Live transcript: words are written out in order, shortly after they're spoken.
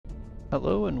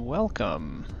Hello and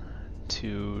welcome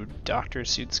to Dr.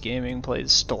 Suits Gaming Plays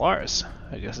Stellaris,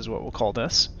 I guess is what we'll call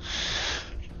this.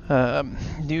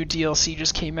 New DLC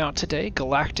just came out today,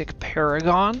 Galactic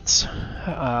Paragons,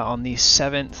 on the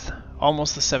 7th,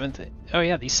 almost the 7th, oh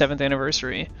yeah, the 7th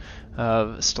anniversary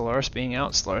of Stellaris being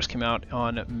out. Stellaris came out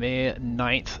on May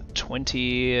 9th,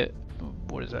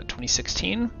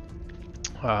 2016?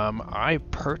 I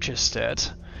purchased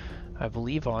it, I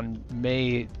believe, on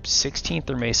May 16th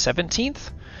or May 17th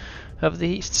of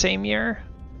the same year.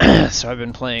 So I've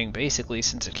been playing basically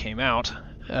since it came out.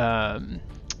 I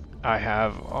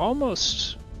have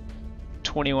almost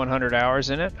 2,100 hours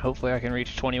in it. Hopefully I can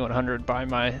reach 2,100 by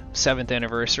my 7th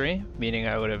anniversary, meaning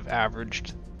I would have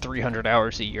averaged 300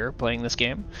 hours a year playing this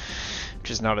game, which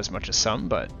is not as much as some,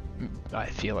 but I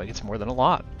feel like it's more than a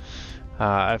lot.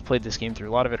 I've played this game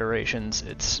through a lot of iterations.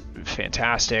 It's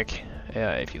fantastic.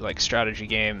 If you like strategy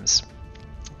games,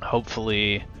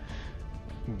 hopefully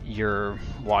you're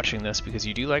watching this because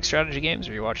you do like strategy games,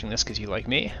 or you're watching this because you like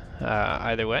me.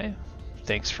 Either way,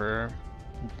 thanks for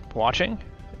watching,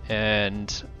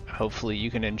 and hopefully you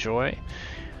can enjoy.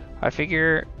 I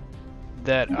figure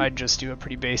that I'd just do a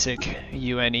pretty basic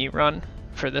UNE run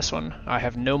for this one. I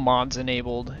have no mods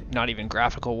enabled, not even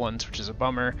graphical ones, which is a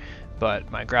bummer,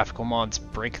 but my graphical mods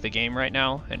break the game right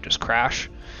now and just crash.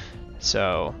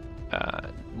 So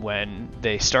when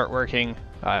they start working,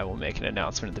 I will make an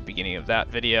announcement at the beginning of that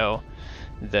video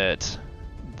that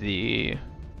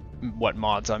what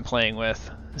mods I'm playing with,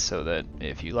 so that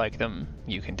if you like them,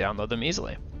 you can download them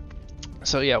easily.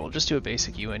 So yeah, we'll just do a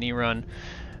basic UNE run.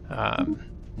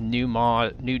 New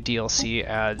DLC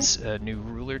adds a new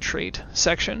ruler trait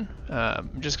section.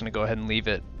 I'm just going to go ahead and leave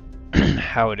it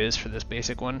how it is for this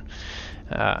basic one,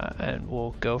 and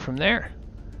we'll go from there.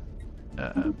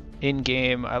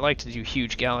 In-game, I like to do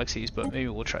huge galaxies, but maybe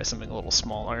we'll try something a little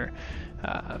smaller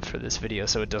for this video,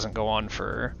 so it doesn't go on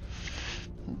for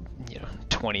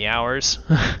 20 hours.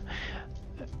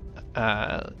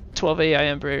 12 AI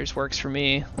Empires works for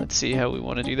me. Let's see how we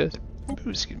want to do this.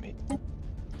 Ooh, excuse me.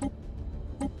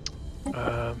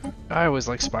 I always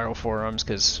like spiral forums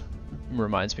because it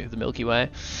reminds me of the Milky Way.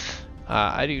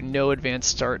 I do no advanced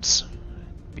starts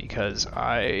because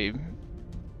I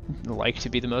like to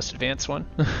be the most advanced one.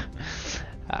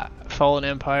 Fallen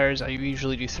Empires, I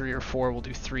usually do 3 or 4. We'll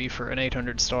do 3 for an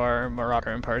 800 star. Marauder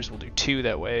Empires, we'll do 2.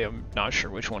 That way I'm not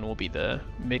sure which one will be the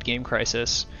mid-game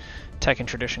crisis. Tech and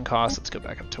tradition cost, let's go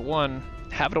back up to 1.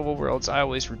 Habitable worlds, I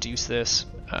always reduce this.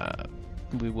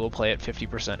 We will play at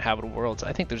 50% habitable worlds.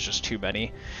 I think there's just too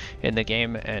many in the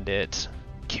game, and it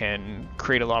can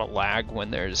create a lot of lag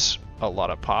when there's a lot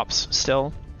of pops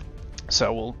still.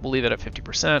 So we'll leave it at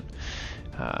 50%.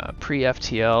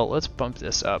 Pre-FTL, let's bump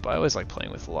this up. I always like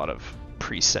playing with a lot of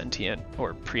pre-sentient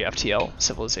or pre-FTL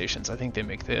civilizations. I think they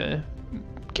make the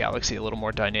galaxy a little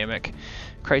more dynamic.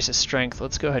 Crisis strength,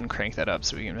 let's go ahead and crank that up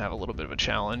so we can have a little bit of a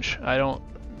challenge. I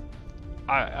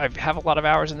have a lot of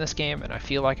hours in this game, and I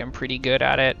feel like I'm pretty good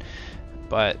at it,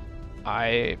 but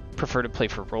I prefer to play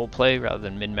for roleplay rather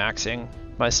than min-maxing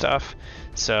my stuff.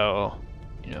 So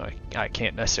I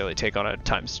can't necessarily take on a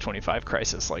times 25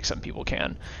 crisis like some people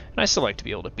can, and I still like to be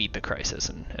able to beat the crisis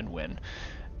and win.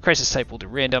 Crisis type we'll do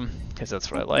random, because that's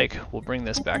what I like. We'll bring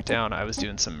this back down. I was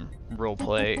doing some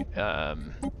roleplay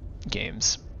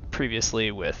games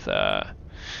previously with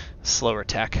slower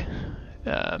tech.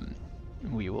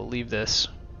 We will leave this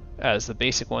as the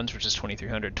basic ones, which is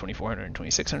 2300, 2400, and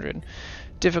 2600.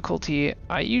 Difficulty,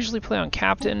 I usually play on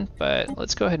Captain, but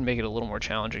let's go ahead and make it a little more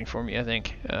challenging for me, I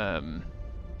think.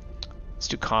 Let's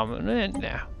do common.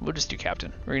 Nah, we'll just do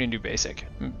Captain. We're going to do basic.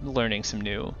 I'm learning some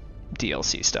new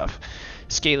DLC stuff.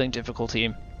 Scaling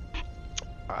difficulty.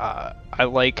 I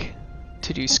like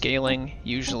to do scaling,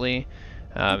 usually.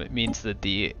 It means that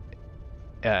the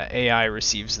AI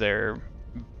receives their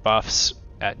buffs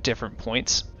at different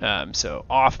points. So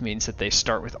off means that they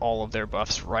start with all of their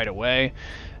buffs right away,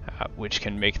 which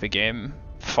can make the game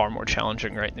far more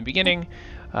challenging right in the beginning.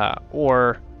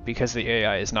 Or because the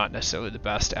AI is not necessarily the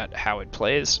best at how it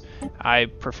plays, I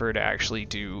prefer to actually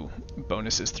do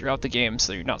bonuses throughout the game,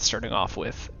 so you're not starting off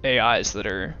with AIs that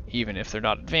are, even if they're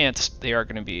not advanced, they are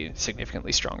going to be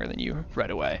significantly stronger than you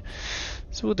right away.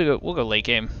 So we'll go late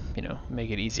game, make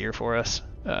it easier for us.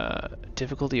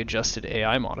 Difficulty adjusted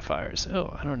AI modifiers.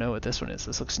 Oh, I don't know what this one is.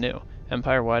 This looks new.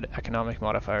 Empire-wide economic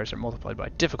modifiers are multiplied by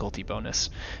difficulty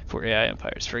bonus for AI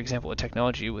empires. For example, a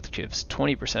technology which gives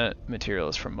 20%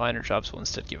 materials from minor jobs will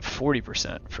instead give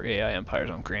 40% for AI empires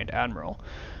on Grand Admiral.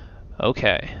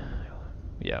 Okay.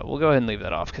 Yeah, we'll go ahead and leave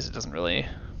that off because it doesn't really...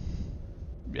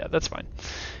 Yeah, that's fine.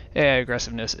 AI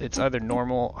aggressiveness, it's either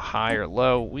normal, high, or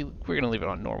low. We're going to leave it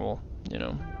on normal,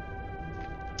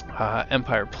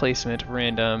 Empire placement,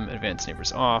 random, advanced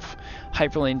neighbors off,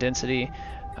 hyperlane density.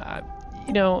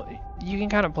 You know, you can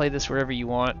kind of play this wherever you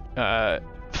want.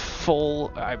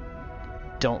 Full, I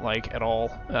don't like at all,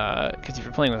 because if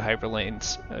you're playing with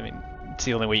hyperlanes, I mean, it's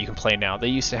the only way you can play now. They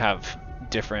used to have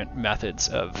different methods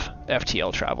of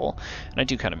FTL travel, and I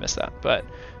do kind of miss that. But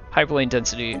hyperlane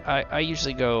density, I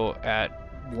usually go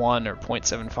at 1 or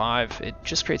 0.75. It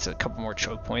just creates a couple more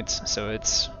choke points, so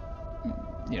it's,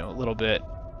 you know, a little bit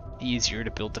easier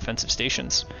to build defensive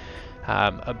stations.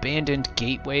 Abandoned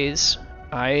gateways,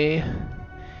 I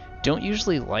don't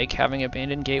usually like having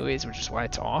abandoned gateways, which is why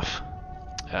it's off.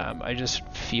 I just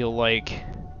feel like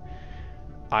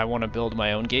I want to build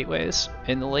my own gateways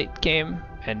in the late game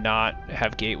and not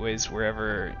have gateways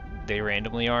wherever they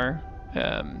randomly are.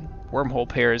 Wormhole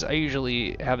pairs, I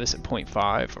usually have this at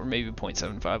 0.5 or maybe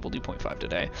 0.75. We'll do 0.5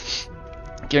 today.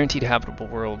 Guaranteed habitable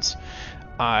worlds,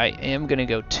 I am going to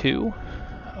go 2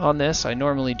 on this. I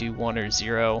normally do 1 or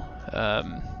 0.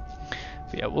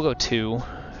 But yeah, we'll go 2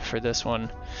 for this one.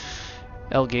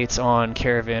 L gates on,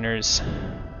 caravanners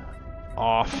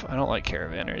off. I don't like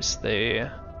caravanners. They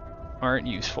aren't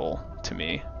useful to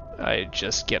me. I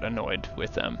just get annoyed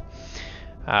with them.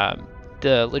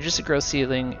 The logistic growth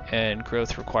ceiling and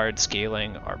growth required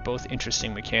scaling are both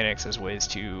interesting mechanics as ways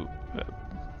to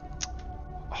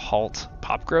halt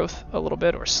pop growth a little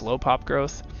bit, or slow pop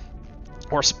growth,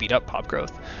 or speed up pop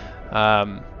growth.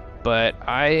 But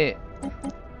I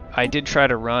did try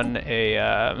to run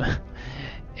a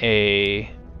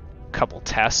couple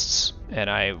tests, and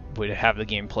I would have the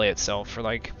game play itself for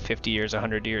like 50 years,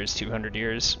 100 years, 200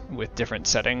 years with different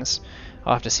settings.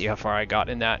 I'll have to see how far I got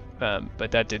in that,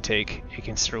 but that did take a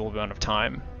considerable amount of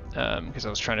time, because I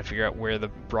was trying to figure out where the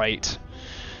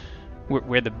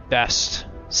best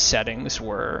settings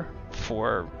were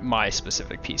for my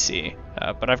specific PC.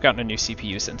 But I've gotten a new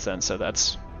CPU since then, so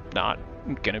that's not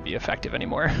going to be effective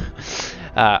anymore.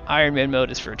 Iron Man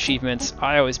mode is for achievements.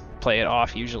 I always play it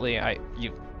off usually.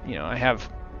 You know, I have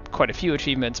quite a few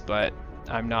achievements, but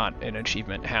I'm not an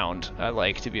achievement hound. I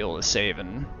like to be able to save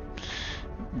and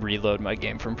reload my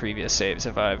game from previous saves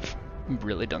if I've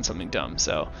really done something dumb.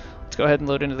 So let's go ahead and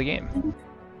load into the game.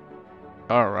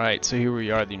 Alright, so here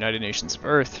we are, the United Nations of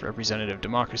Earth, representative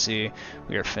democracy.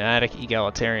 We are fanatic,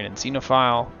 egalitarian, and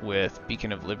xenophile, with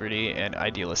Beacon of Liberty and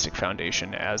Idealistic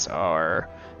Foundation as our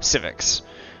civics.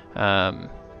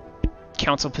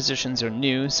 Council positions are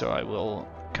new, so I will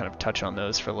kind of touch on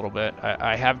those for a little bit.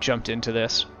 I have jumped into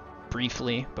this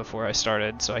briefly before I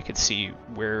started, so I could see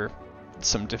where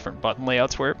some different button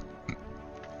layouts were.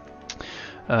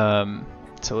 So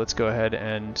let's go ahead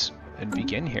and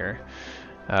begin here.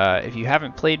 If you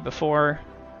haven't played before,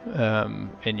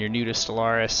 and you're new to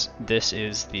Stellaris, this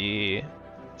is the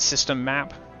system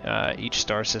map. Each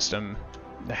star system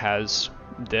has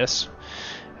this.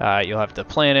 You'll have the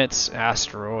planets,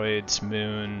 asteroids,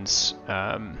 moons.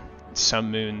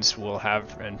 Some moons will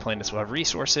have, and planets will have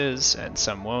resources, and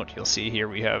some won't. You'll see here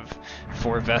we have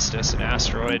 4 Vestas, an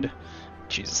asteroid.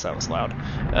 Jesus, that was loud.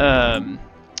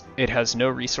 It has no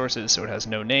resources, so it has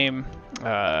no name.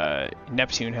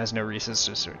 Neptune has no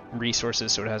resources,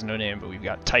 so it has no name, but we've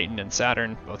got Titan and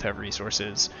Saturn, both have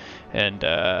resources. And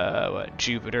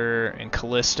Jupiter and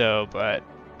Callisto, but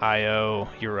Io,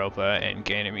 Europa, and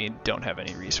Ganymede don't have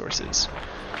any resources.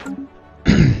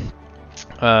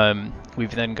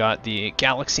 We've then got the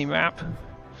galaxy map,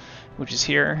 which is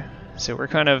here. So we're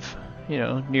kind of, you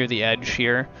know, near the edge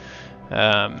here.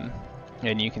 And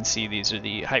you can see these are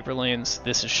the hyperlanes.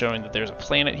 This is showing that there's a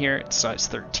planet here. It's size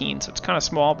 13, so it's kind of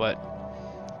small, but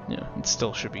you know, it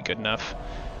still should be good enough.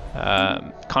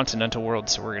 Continental world,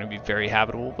 so we're going to be very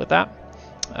habitable with that.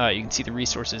 You can see the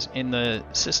resources in the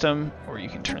system, or you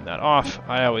can turn that off.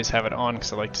 I always have it on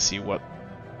because I like to see what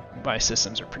my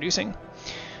systems are producing.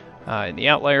 In the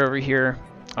outlier over here,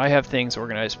 I have things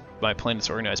organized, my planets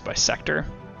organized by sector,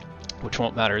 which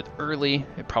won't matter early.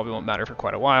 It probably won't matter for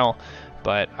quite a while,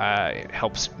 but it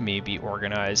helps me be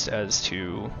organized as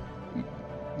to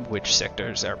which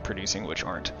sectors are producing, which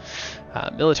aren't.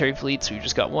 Military fleets, we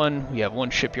just got one. We have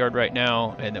 1 shipyard right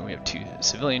now, and then we have 2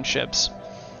 civilian ships.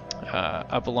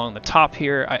 Up along the top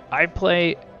here, I have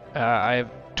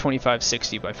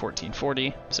 2560 by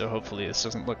 1440, so hopefully this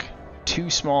doesn't look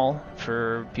too small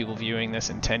for people viewing this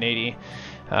in 1080.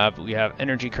 But we have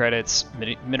energy credits,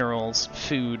 minerals,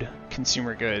 food,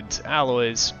 consumer goods,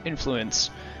 alloys, influence,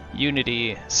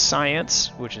 unity,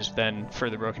 science, which is then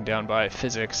further broken down by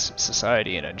physics,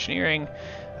 society, and engineering,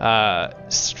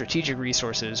 strategic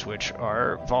resources, which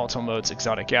are volatile modes,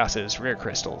 exotic gases, rare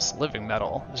crystals, living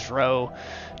metal, Zro,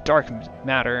 dark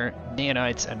matter,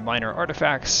 nanites, and minor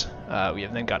artifacts. We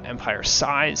have then got empire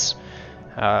size,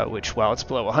 which while it's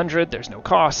below 100, there's no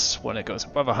costs. When it goes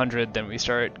above 100, then we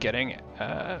start getting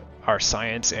our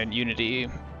science and unity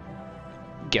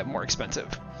get more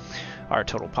expensive. Our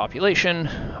total population,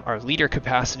 our leader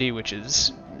capacity,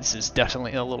 this is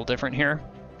definitely a little different here.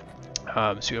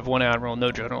 So we have 1 admiral,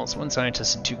 no generals, 1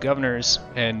 scientist, and 2 governors,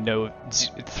 and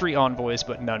 3 envoys,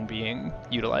 but none being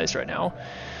utilized right now.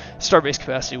 Starbase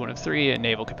capacity 1 of 3, and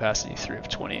naval capacity 3 of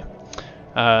 20.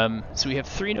 So we have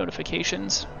 3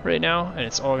 notifications right now, and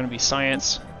it's all going to be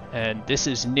science. And this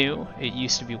is new. It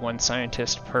used to be 1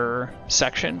 scientist per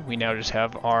section. We now just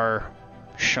have our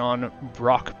Sean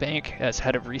Brockbank as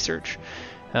head of research.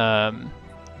 So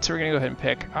we're going to go ahead and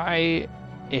pick.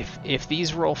 If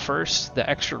these roll first, the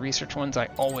extra research ones, I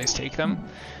always take them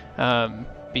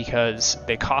because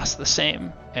they cost the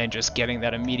same, and just getting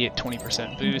that immediate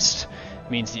 20% boost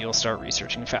means that you'll start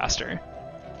researching faster.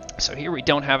 So here we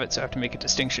don't have it, so I have to make a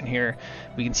distinction here.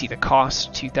 We can see the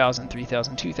cost, 2,000,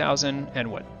 3,000, 2,000,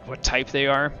 and what type they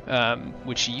are,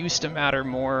 which used to matter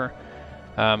more.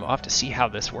 I'll have to see how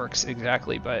this works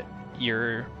exactly, but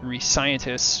your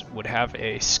scientists would have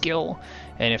a skill,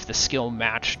 and if the skill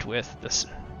matched with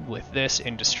this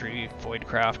industry,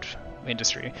 Voidcraft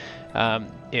industry,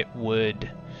 it would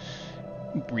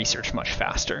research much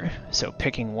faster. So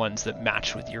picking ones that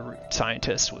matched with your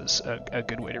scientist was a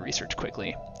good way to research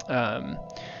quickly. So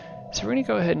we're going to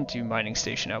go ahead and do mining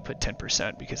station output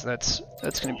 10% because that's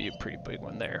going to be a pretty big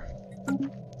one there.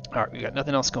 All right, we got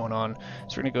nothing else going on,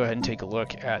 so we're going to go ahead and take a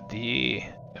look at the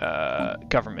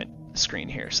government screen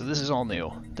here. So this is all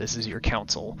new. This is your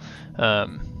council,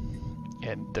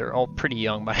 and they're all pretty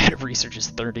young. My head of research is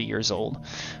 30 years old,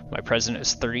 my president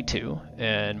is 32,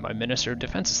 and my minister of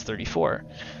defense is 34.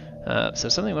 So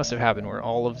something must have happened where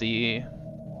all of the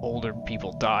older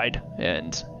people died,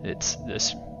 and it's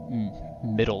this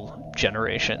middle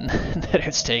generation that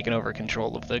has taken over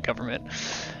control of the government.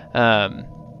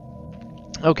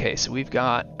 Okay, so we've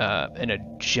got an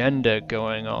agenda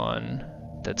going on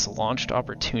that's launched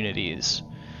opportunities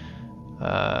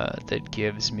that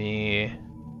gives me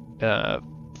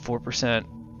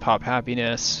 4% pop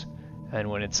happiness, and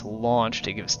when it's launched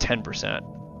it gives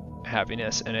 10%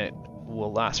 happiness, and it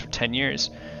will last for 10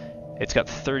 years. It's got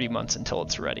 30 months until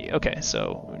it's ready. Okay,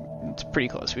 so it's pretty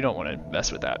close. We don't want to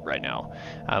mess with that right now.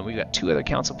 We've got 2 other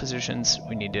council positions.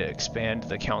 We need to expand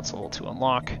the council to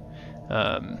unlock.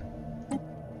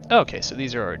 Okay, so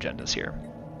these are our agendas here.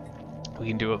 We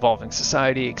can do evolving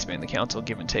society, expand the council,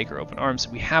 give and take, or open arms.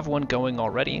 We have one going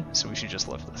already, so we should just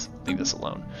leave this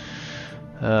alone.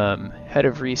 Head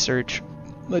of research.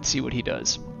 Let's see what he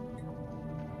does.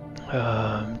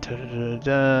 Head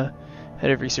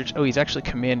of research. Oh, he's actually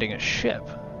commanding a ship.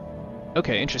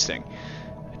 Okay, interesting.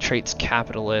 Traits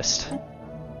capitalist.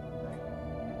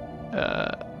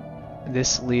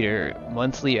 This leader,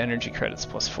 monthly energy credits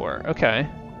 +4. Okay.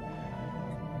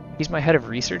 He's my head of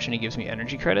research and he gives me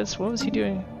energy credits. What was he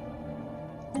doing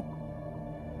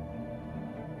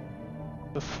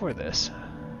before this?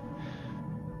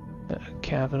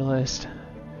 Capitalist.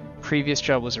 Previous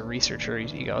job was a researcher,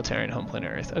 egalitarian, home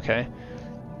planet Earth. Okay.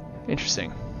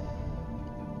 Interesting.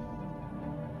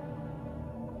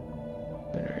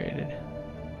 Venerated.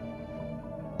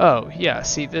 Oh, yeah,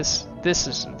 see this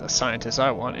is the scientist I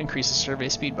want. Increases survey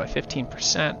speed by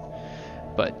 15%.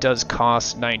 But does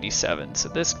cost 97, so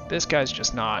this guy's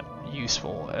just not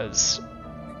useful as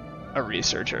a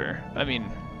researcher. I mean,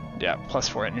 yeah,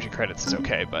 +4 energy credits is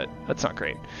okay, but that's not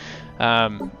great.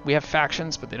 We have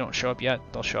factions, but they don't show up yet.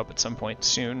 They'll show up at some point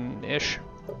soon-ish.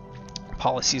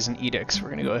 Policies and edicts. We're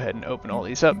going to go ahead and open all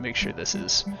these up, make sure this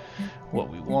is what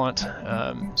we want.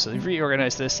 So they've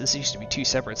reorganized this. This used to be 2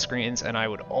 separate screens, and I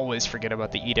would always forget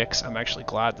about the edicts. I'm actually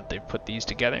glad that they've put these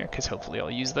together, because hopefully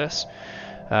I'll use this.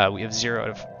 We have 0 out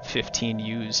of 15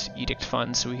 used edict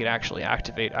funds, so we could actually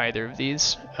activate either of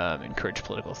these, encourage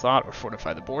political thought, or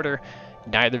fortify the border.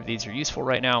 Neither of these are useful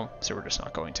right now, so we're just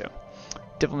not going to.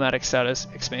 Diplomatic status,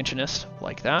 expansionist,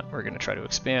 like that. We're going to try to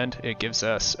expand. It gives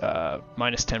us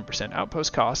minus 10%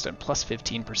 outpost cost and plus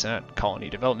 15% colony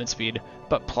development speed,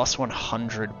 but plus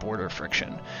 100 border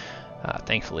friction.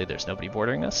 Thankfully, there's nobody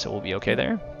bordering us, so we'll be okay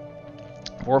there.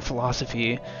 War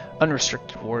philosophy,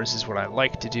 unrestricted wars is what I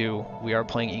like to do. We are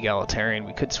playing egalitarian.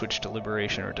 We could switch to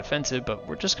liberation or defensive, but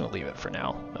we're just going to leave it for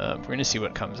now. We're going to see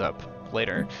what comes up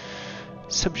later.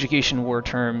 Subjugation war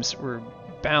terms, we're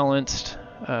balanced.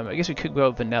 I guess we could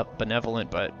go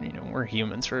benevolent, but you know, we're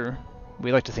humans.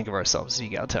 We like to think of ourselves as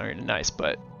egalitarian and nice,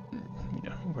 but you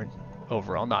know, we're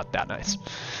overall not that nice.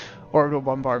 Orbital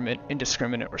bombardment,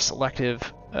 indiscriminate or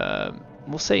selective.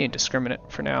 We'll say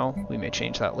indiscriminate for now. We may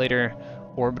change that later.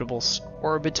 Orbital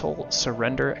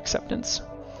surrender acceptance.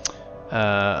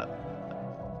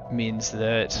 means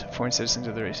that foreign citizens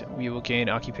of the race, we will gain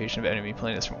occupation of enemy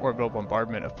planets from orbital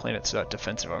bombardment of planets without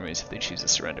defensive armies if they choose to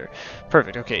surrender.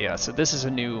 Perfect. Okay, yeah. So this is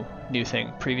a new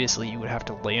thing. Previously, you would have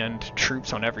to land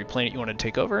troops on every planet you want to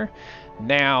take over.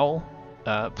 Now,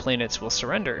 planets will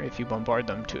surrender if you bombard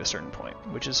them to a certain point,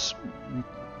 which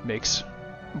makes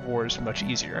wars much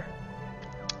easier.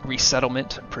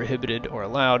 Resettlement prohibited or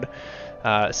allowed.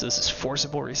 So this is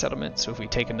forcible resettlement. So if we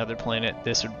take another planet,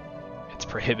 it's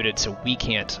prohibited, so we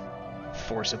can't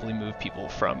forcibly move people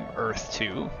from Earth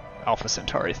to Alpha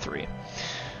Centauri 3.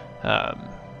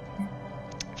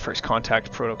 First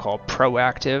contact protocol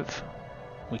proactive.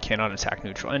 We cannot attack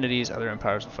neutral entities. Other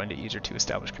empires will find it easier to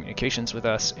establish communications with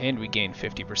us, and we gain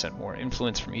 50% more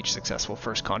influence from each successful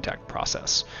first contact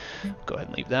process. Go ahead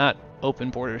and leave that.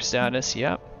 Open border status,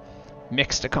 yep.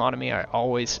 Mixed economy, I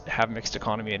always have mixed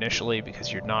economy initially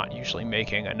because you're not usually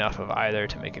making enough of either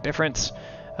to make a difference.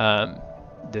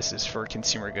 This is for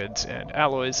consumer goods and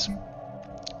alloys.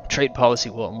 Trade policy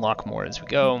will unlock more as we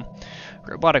go.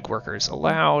 Robotic workers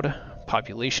allowed.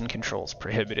 Population controls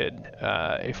prohibited.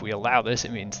 If we allow this,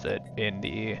 it means that in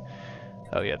the...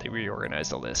 Oh yeah, they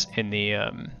reorganized all this. In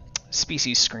the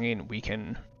species screen, we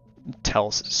can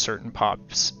tell certain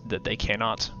pops that they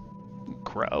cannot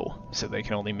grow, so they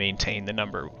can only maintain the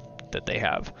number that they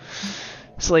have.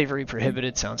 Slavery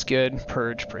prohibited, sounds good.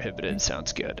 Purge prohibited,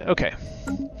 sounds good. Okay.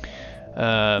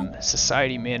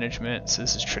 Society management, so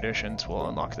this is traditions, we'll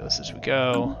unlock those as we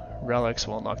go. Relics,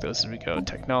 we'll unlock those as we go.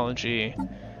 Technology,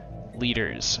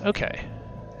 leaders, okay.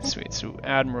 Sweet, so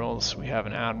admirals, we have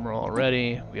an admiral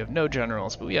already. We have no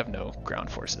generals, but we have no ground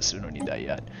forces, so we don't need that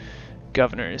yet.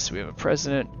 Governors, we have a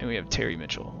president, and we have Terry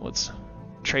Mitchell. What's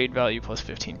trade value plus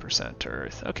 15% to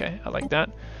Earth? Okay, I like that.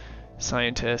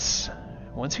 Scientists,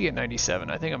 once we get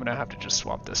 97, I think I'm gonna have to just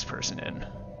swap this person in.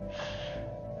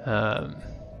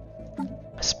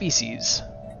 Species.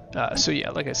 So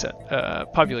yeah, like I said,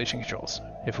 population controls.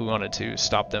 If we wanted to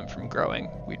stop them from growing,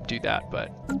 we'd do that,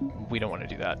 but we don't want to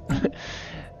do that.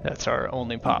 That's our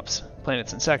only pops.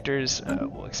 Planets and sectors,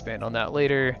 we'll expand on that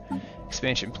later.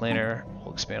 Expansion planner,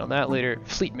 we'll expand on that later.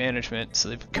 Fleet management, so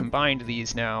they've combined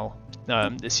these now.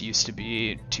 This used to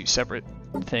be two separate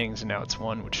things, and now it's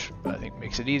one, which I think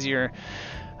makes it easier.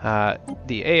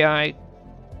 The AI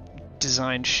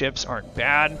designed ships aren't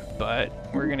bad,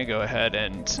 but we're gonna go ahead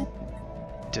and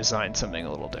design something a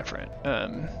little different.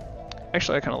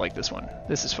 Actually, I kind of like this one.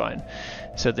 This is fine.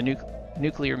 So the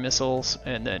nuclear missiles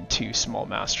and then 2 small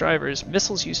mass drivers.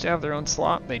 Missiles used to have their own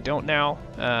slot. They don't now,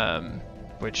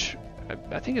 which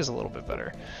I think is a little bit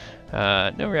better.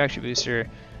 No reaction booster.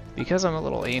 Because I'm a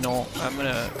little anal, I'm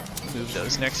gonna move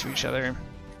those next to each other.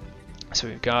 So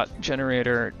we've got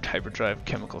generator, hyperdrive,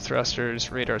 chemical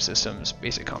thrusters, radar systems,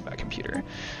 basic combat computer.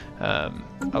 I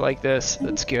like this.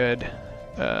 That's good.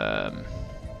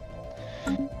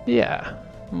 Yeah,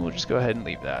 we'll just go ahead and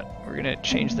leave that. We're gonna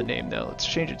change the name though. Let's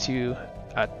change it to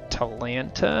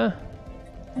Atalanta.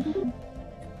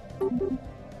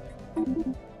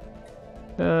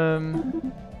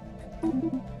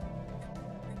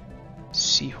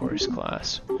 Seahorse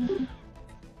class.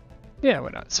 Yeah, why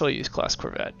not? Soyuz class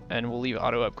Corvette. And we'll leave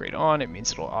auto upgrade on. It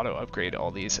means it'll auto upgrade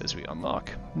all these as we unlock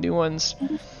new ones.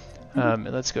 And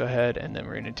let's go ahead and then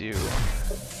we're going to do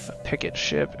a picket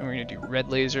ship and we're going to do red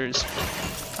lasers.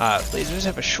 Lasers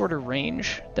have a shorter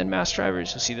range than mass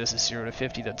drivers. You'll see this is 0 to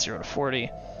 50, that's 0 to 40.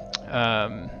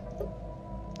 And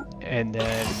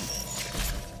then,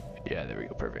 yeah, there we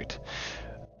go, perfect.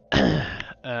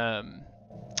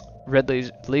 Red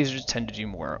lasers tend to do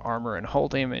more armor and hull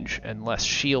damage and less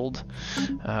shield,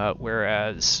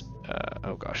 whereas,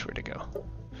 oh gosh, where'd it go?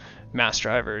 Mass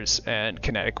drivers and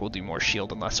kinetic will do more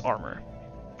shield and less armor.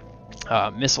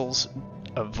 Missiles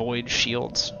avoid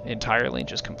shields entirely,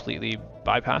 just completely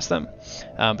bypass them,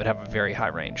 but have a very high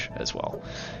range as well.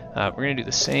 We're going to do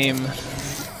the same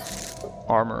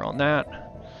armor on that.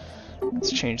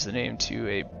 Let's change the name to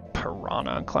a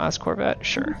Piranha class Corvette,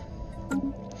 sure.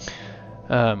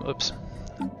 Oops,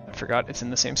 I forgot it's in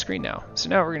the same screen now. So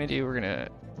now what we're going to do, we're going to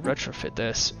retrofit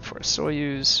this for a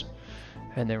Soyuz,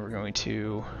 and then we're going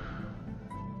to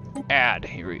add,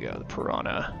 here we go, the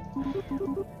Piranha.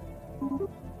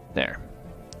 There.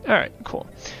 Alright, cool.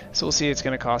 So we'll see it's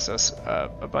going to cost us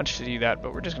a bunch to do that,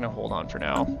 but we're just going to hold on for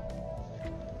now.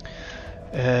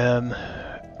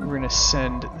 We're going to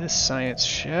send this science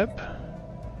ship.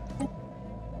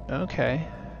 Okay.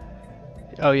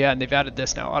 Oh yeah, and they've added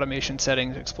this now. Automation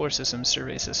settings, explore systems,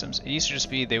 survey systems. It used to just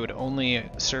be they would only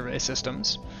survey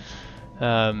systems.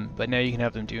 But now you can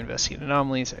have them do investigate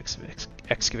anomalies,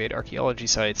 excavate archaeology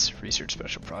sites, research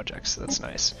special projects. So that's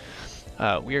nice.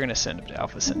 We are going to send them to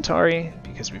Alpha Centauri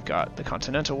because we've got the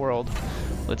continental world.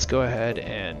 let's go ahead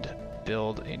and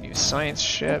build a new science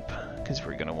ship, because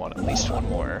we're going to want at least one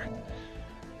more.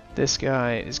 This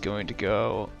guy is going to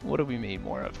go, what do we need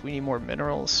more of? We need more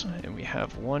minerals, and we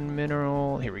have one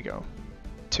mineral, here we go,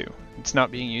 2. It's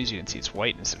not being used, you can see it's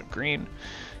white instead of green.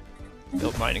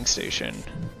 Build mining station.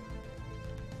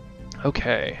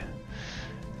 Okay,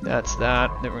 that's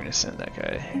that. Then we're going to send that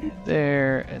guy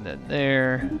there, and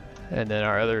then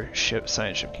our other ship,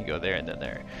 science ship, can go there and then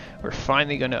there. We're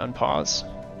finally going to unpause.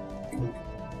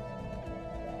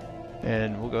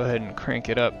 And we'll go ahead and crank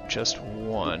it up just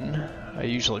 1. I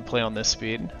usually play on this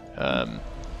speed.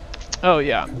 Oh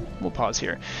yeah, we'll pause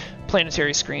here.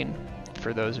 Planetary screen,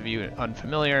 for those of you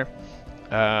unfamiliar.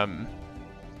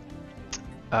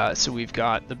 So we've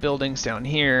got the buildings down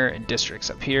here and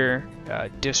districts up here.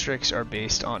 Districts are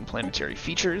based on planetary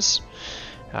features.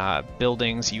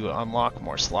 Buildings, you unlock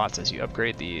more slots as you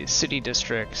upgrade the city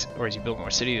districts, or as you build more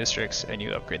city districts, and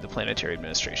you upgrade the planetary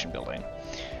administration building.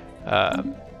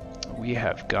 We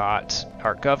have got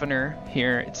our governor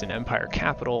here. It's an empire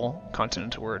capital.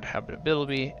 Continental word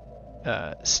habitability.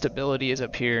 Stability is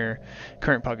up here.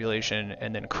 Current population,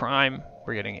 and then crime.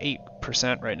 We're getting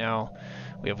 8% right now.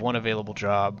 We have 1 available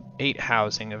job, 8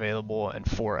 housing available, and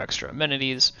 4 extra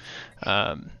amenities.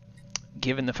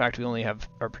 Given the fact we only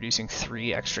are producing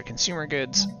 3 extra consumer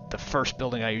goods, the first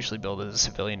building I usually build is a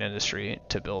civilian industry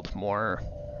to build more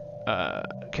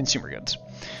consumer goods.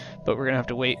 But we're going to have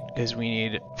to wait because we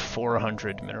need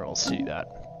 400 minerals to do that.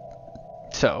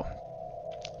 So,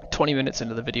 20 minutes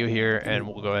into the video here, and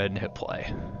we'll go ahead and hit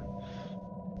play.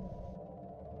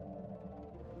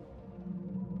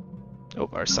 Oh,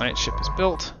 our science ship is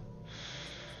built.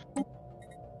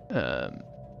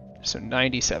 So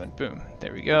 97, boom,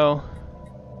 there we go.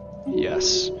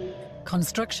 Yes.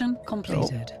 Construction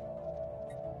completed.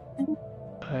 Oh.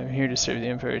 I'm here to serve the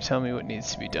Empire. Tell me what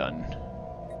needs to be done.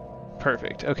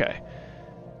 Perfect, okay.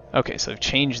 Okay, so I've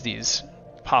changed these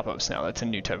pop-ups now. That's a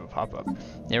new type of pop-up. Now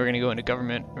we're going to go into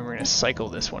government, and we're going to cycle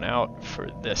this one out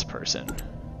for this person.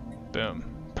 Boom,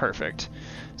 perfect.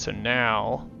 So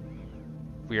now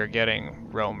we are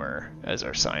getting Roamer as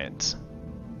our science.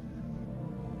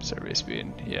 Survey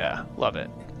speed, yeah, love it.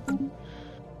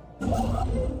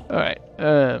 Alright,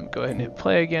 go ahead and hit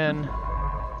play again.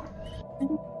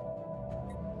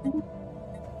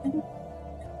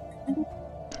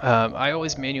 I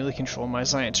always manually control my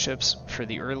science ships for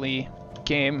the early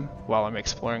game while I'm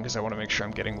exploring because I want to make sure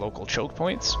I'm getting local choke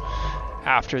points.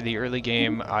 After the early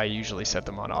game, I usually set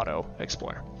them on auto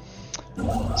explore.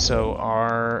 So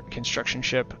our construction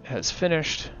ship has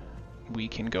finished. We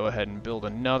can go ahead and build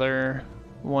another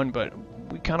one, but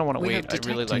we kind of want to wait. I'd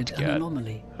really like to get...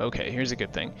 Anomaly. Okay, here's a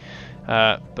good thing.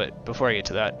 But before I get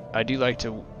to that, I do like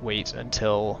to wait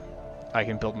until I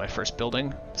can build my first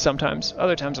building sometimes.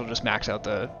 Other times I'll just max out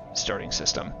the starting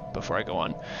system before I go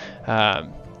on.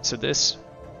 So this...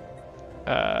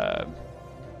 oh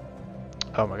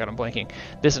my god, I'm blanking.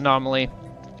 This anomaly,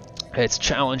 it's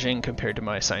challenging compared to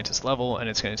my scientist level, and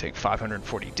it's going to take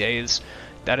 540 days.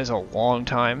 That is a long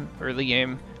time early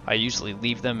game. I usually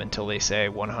leave them until they say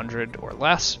 100 or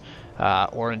less,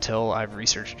 or until I've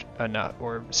researched enough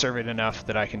or surveyed enough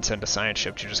that I can send a science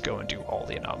ship to just go and do all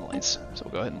the anomalies. So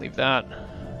we'll go ahead and leave that.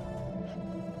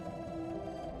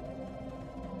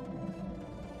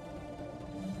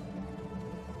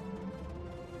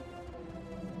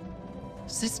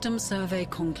 System survey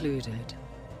concluded.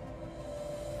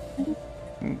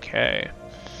 Okay.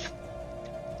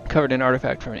 Covered an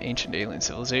artifact from an ancient alien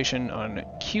civilization on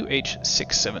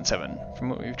QH677. From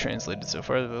what we've translated so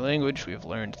far of the language, we have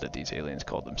learned that these aliens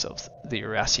called themselves the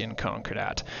Eurasian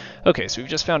Concordat. Okay, so we've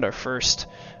just found our first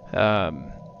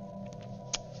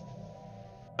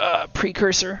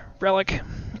precursor relic.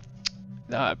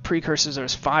 Precursors,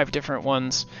 there's 5 different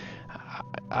ones.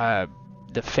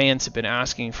 The fans have been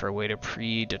asking for a way to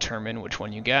predetermine which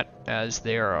one you get, as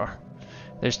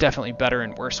there's definitely better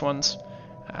and worse ones.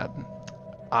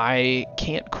 I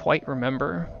can't quite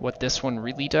remember what this one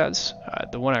really does.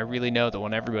 The one I really know, the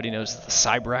one everybody knows, is the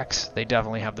Cybrex. They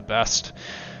definitely have the best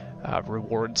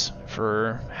rewards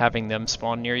for having them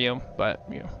spawn near you, but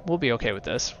you know, we'll be okay with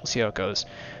this. We'll see how it goes.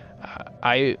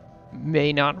 I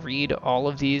may not read all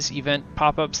of these event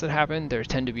pop-ups that happen. There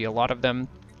tend to be a lot of them.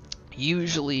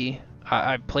 Usually,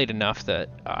 I've played enough that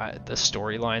the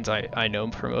storylines I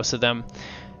know for most of them.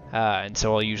 And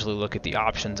so I'll usually look at the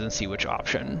options and see which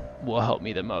option will help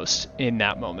me the most in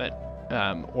that moment.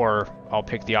 Or I'll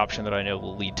pick the option that I know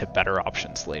will lead to better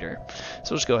options later.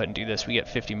 So let's go ahead and do this. We get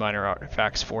 50 minor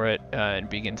artifacts for it, and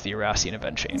begins the Eurasian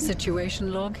event chain.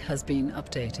 Situation log has been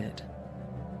updated.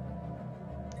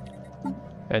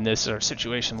 and this is our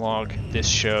situation log. This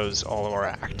shows all of our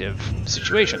active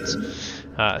situations.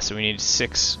 So we need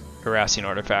 6 Erassian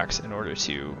artifacts in order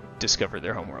to discover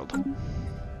their homeworld.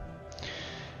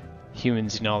 Human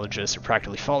xenologists are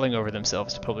practically falling over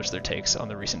themselves to publish their takes on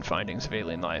the recent findings of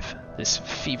alien life. This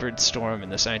fevered storm in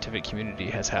the scientific community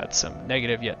has had some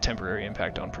negative yet temporary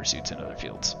impact on pursuits in other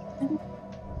fields.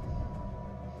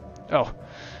 Oh.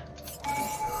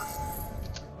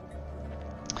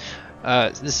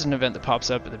 This is an event that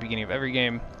pops up at the beginning of every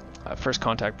game. First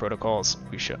contact protocols.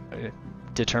 We show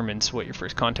determines what your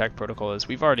first contact protocol is.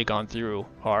 We've already gone through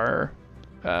our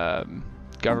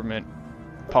government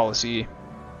policy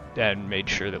and made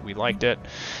sure that we liked it,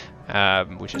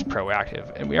 which is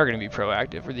proactive. And we are going to be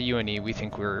proactive. We're the UNE. We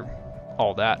think we're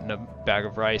all that in a bag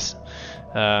of rice.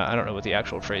 I don't know what the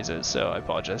actual phrase is, so I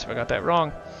apologize if I got that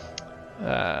wrong.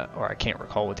 Or I can't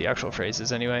recall what the actual phrase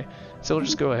is anyway. So we'll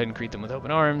just go ahead and greet them with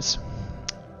open arms.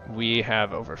 We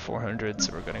have over 400,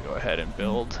 so we're going to go ahead and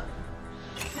build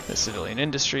the civilian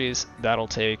industries. That'll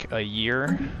take a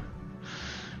year.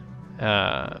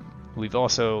 We've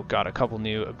also got a couple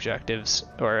new objectives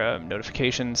or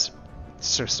notifications.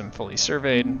 System fully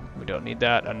surveyed. We don't need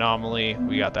that. Anomaly.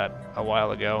 We got that a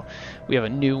while ago. We have a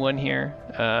new one here.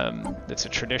 That's a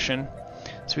tradition.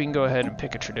 So we can go ahead and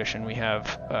pick a tradition. We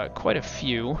have quite a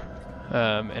few,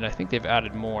 and I think they've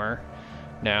added more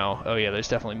now. Oh yeah, there's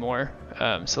definitely more.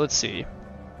 So let's see.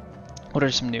 What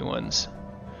are some new ones?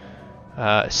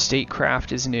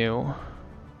 Statecraft is new.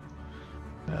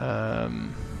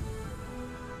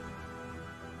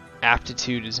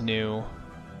 Aptitude is new.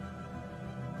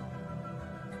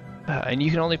 And you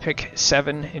can only pick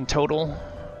 7 in total.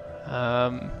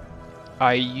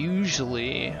 I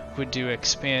usually would do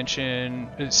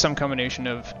expansion, some combination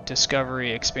of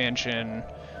discovery, expansion,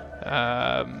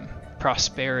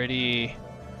 prosperity,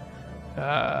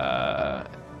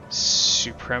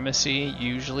 supremacy,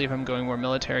 usually if I'm going more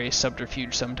military,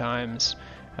 subterfuge sometimes.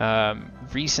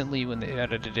 Recently when they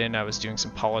added it in, I was doing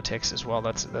some politics as well.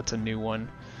 That's a new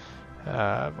one,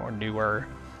 or newer.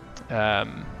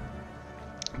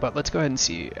 But let's go ahead and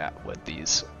see what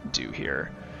these do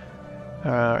here.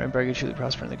 Embargo truly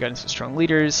prosper in the guidance of strong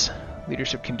leaders.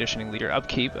 Leadership conditioning, leader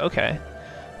upkeep. Okay.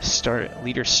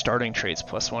 Leader starting traits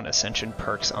 +1. Ascension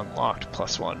perks unlocked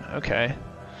 +1. Okay.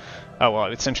 Oh well,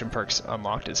 ascension perks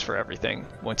unlocked is for everything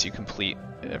once you complete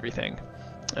everything.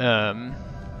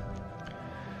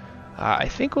 I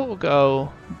think what we'll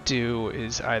go do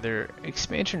is either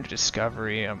expansion or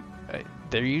discovery.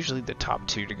 They're usually the top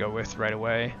 2 to go with right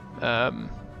away.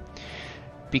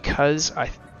 Because I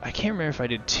can't remember if I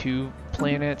did 2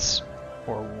 planets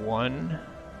or 1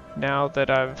 now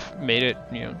that I've made it,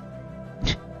 you know,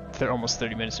 they're almost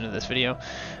 30 minutes into this video.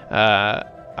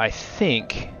 I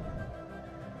think...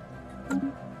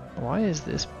 Why is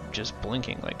this just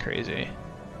blinking like crazy?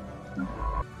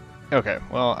 Okay,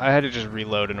 well, I had to just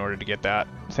reload in order to get that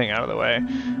thing out of the way.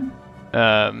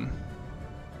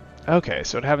 Okay,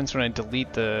 so it happens when I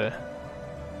delete the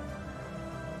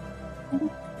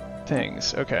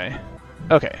things. Okay.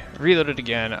 Okay, reload it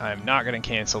again. I'm not going to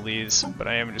cancel these, but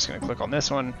I am just going to click on this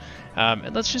one.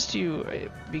 And let's just do,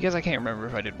 because I can't remember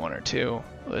if I did 1 or 2,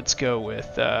 let's go with,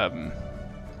 yeah,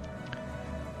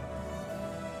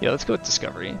 let's go with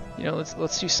discovery. You know,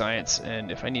 let's do science,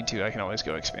 and if I need to, I can always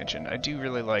go expansion. I do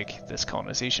really like this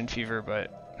colonization fever,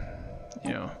 but, you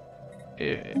know...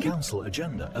 Council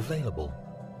agenda available.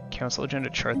 Council agenda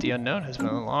chart the unknown has been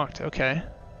unlocked. Okay.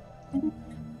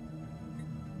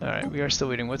 Alright, we are still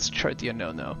waiting. What's chart the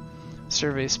unknown, though?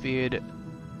 Survey speed,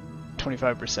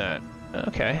 25%.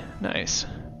 Okay, nice.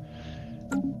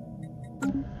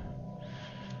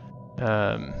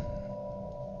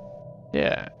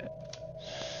 Yeah.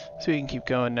 So we can keep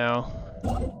going now.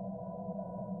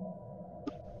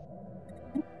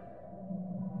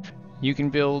 You can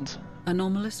build...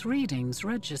 Anomalous readings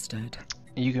registered.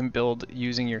 You can build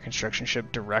using your construction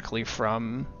ship directly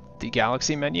from the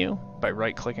Galaxy menu by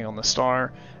right-clicking on the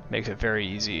star. Makes it very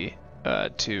easy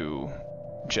to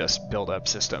just build up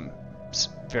systems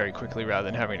very quickly rather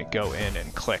than having to go in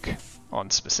and click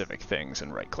on specific things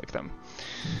and right-click them.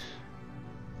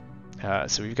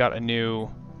 So we've got a new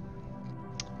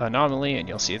anomaly, and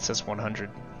you'll see it says 100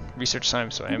 research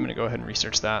time, so I am going to go ahead and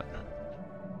research that.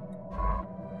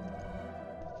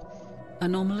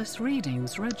 Anomalous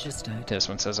readings registered. This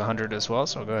one says 100 as well,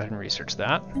 so I'll go ahead and research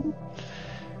that.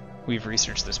 We've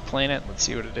researched this planet. Let's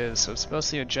see what it is. So it's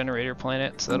mostly a generator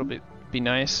planet, so that'll be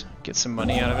nice. Get some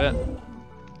money out of it.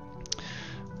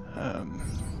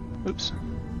 Oops.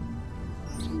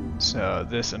 So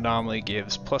this anomaly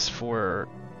gives +4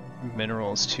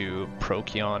 minerals to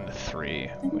Procyon 3,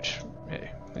 which,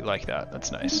 hey, we like that.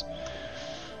 That's nice.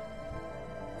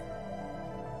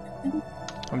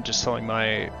 I'm just telling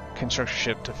my construction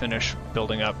ship to finish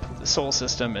building up the Sol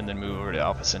system and then move over to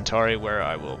Alpha Centauri, where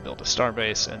I will build a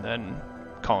starbase and then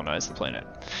colonize the planet.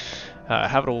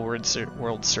 Habitable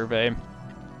World Survey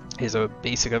is a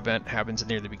basic event, happens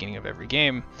near the beginning of every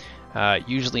game,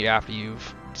 usually after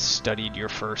you've studied your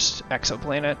first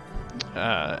exoplanet.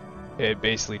 It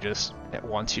basically just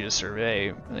wants you to survey,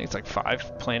 I think it's like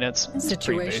 5 planets. It's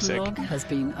pretty basic. Situation log has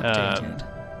been updated.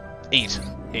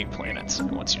 8 planets it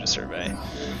wants you to survey.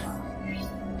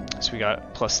 So we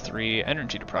got +3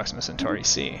 energy to Proxima Centauri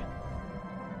C.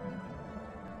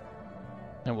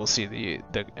 And we'll see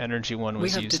the energy one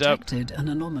was used up, an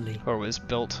anomaly. or was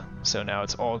built, so now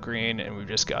it's all green, and we've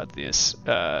just got this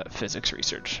physics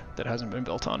research that hasn't been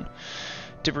built on.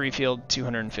 Debris field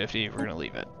 250, we're gonna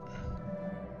leave it.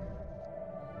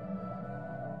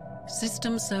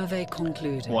 System survey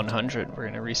concluded. 100, we're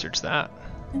gonna research that.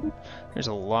 There's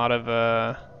a lot of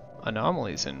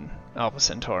anomalies in Alpha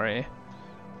Centauri.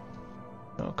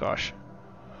 Oh gosh.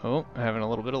 Oh, having a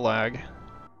little bit of lag.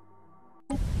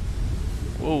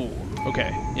 Whoa, okay,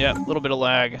 yeah, a little bit of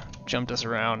lag, jumped us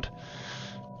around.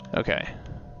 Okay.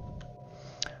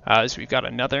 So we've got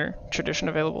another tradition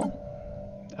available.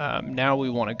 Now we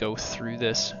want to go through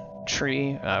this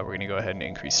tree. We're going to go ahead and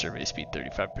increase survey speed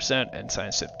 35% and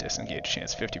science ship disengage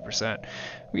chance 50%.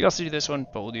 We could also do this one,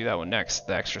 but we'll do that one next.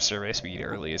 The extra survey speed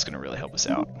early is going to really help us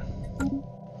out.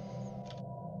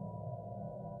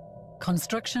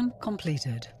 Construction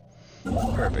completed.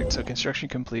 Perfect, so construction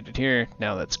completed here.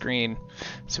 Now that's green,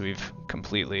 so we've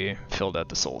completely filled out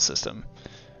the Sol system.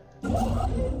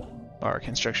 Our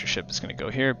construction ship is going to go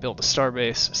here, build a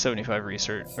starbase, 75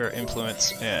 research or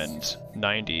influence, and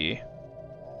 90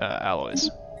 alloys.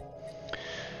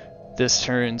 This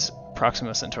turns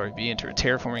Proxima Centauri B into a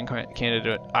terraforming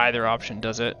candidate. Either option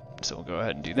does it, so we'll go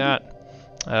ahead and do that.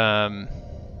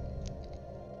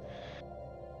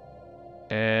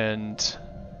 And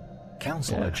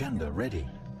Council agenda ready.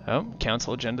 oh,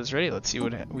 council agenda's ready. Let's see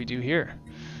what we do here.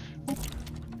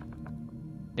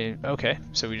 Okay,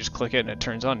 so we just click it and it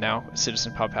turns on now.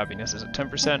 Citizen pop happiness is at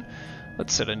 10%.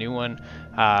 Let's set a new one.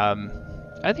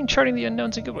 I think charting the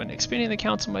unknown's a good one. Expanding the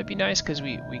council might be nice because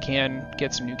we can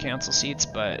get some new council seats,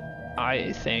 but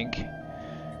I think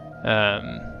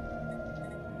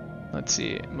let's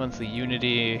see, monthly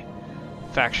unity,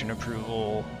 faction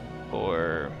approval,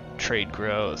 or trade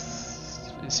growth,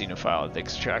 xenophile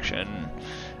extraction.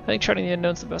 I think charting the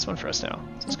unknown's the best one for us now.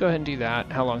 So let's go ahead and do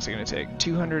that. How long is it going to take?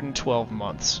 212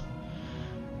 months.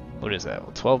 What is that?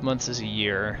 Well, 12 months is a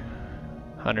year.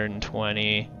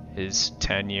 120 is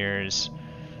 10 years.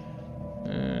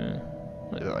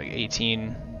 What is it, like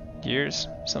 18 years?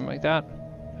 Something like that?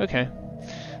 Okay.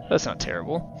 That's not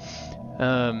terrible.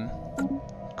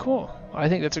 Cool. I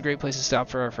think that's a great place to stop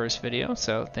for our first video.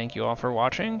 So thank you all for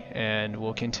watching, and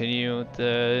we'll continue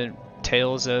the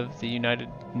Tales of the United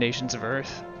Nations of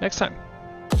Earth next time.